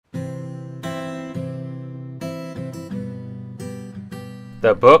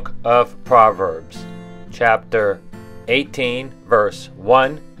The Book of Proverbs, chapter 18, verse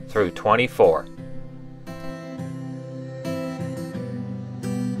 1 through 24.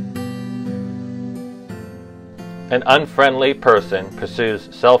 An unfriendly person pursues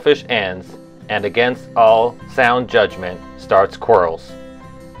selfish ends, and against all sound judgment starts quarrels.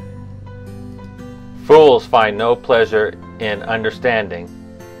 Fools find no pleasure in understanding,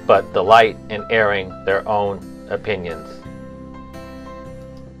 but delight in airing their own opinions.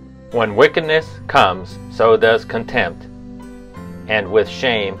 When wickedness comes, so does contempt, and with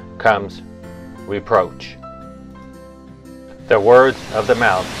shame comes reproach. The words of the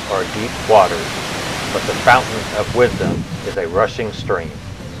mouth are deep waters, but the fountain of wisdom is a rushing stream.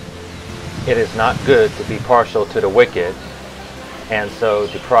 It is not good to be partial to the wicked, and so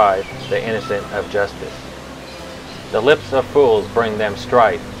deprive the innocent of justice. The lips of fools bring them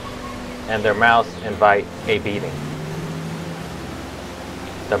strife, and their mouths invite a beating.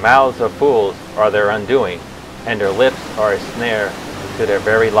 The mouths of fools are their undoing, and their lips are a snare to their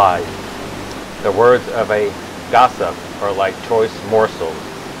very lives. The words of a gossip are like choice morsels.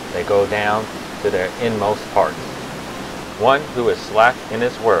 They go down to their inmost parts. One who is slack in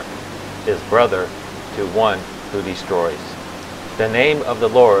his work is brother to one who destroys. The name of the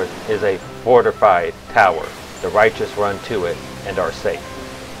Lord is a fortified tower. The righteous run to it and are safe.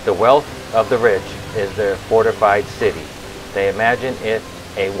 The wealth of the rich is their fortified city. They imagine it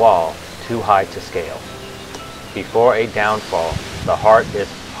a wall too high to scale. Before a downfall, the heart is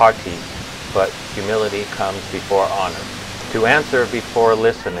haughty, but humility comes before honor. To answer before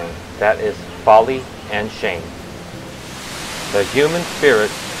listening, that is folly and shame. The human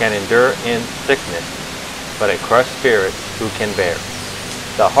spirit can endure in sickness, but a crushed spirit who can bear?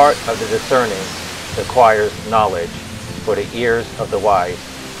 The heart of the discerning acquires knowledge, for the ears of the wise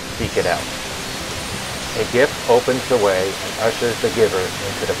seek it out. A gift opens the way and ushers the giver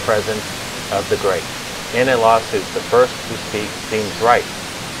into the presence of the great. In a lawsuit, the first who speaks seems right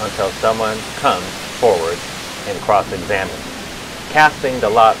until someone comes forward and cross-examines. Casting the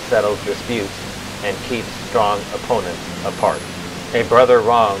lot settles disputes and keeps strong opponents apart. A brother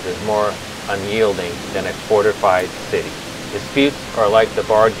wronged is more unyielding than a fortified city. Disputes are like the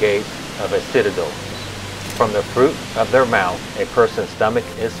barred gates of a citadel. From the fruit of their mouth a person's stomach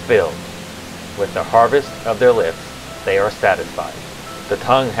is filled. With the harvest of their lips they are satisfied. The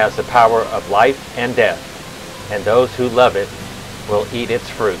tongue has the power of life and death, and those who love it will eat its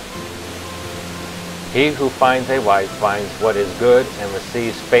fruit. He who finds a wife finds what is good and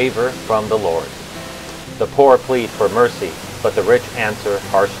receives favor from the Lord. The poor plead for mercy, but the rich answer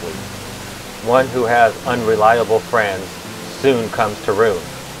harshly. One who has unreliable friends soon comes to ruin,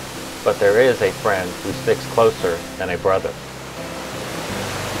 but there is a friend who sticks closer than a brother.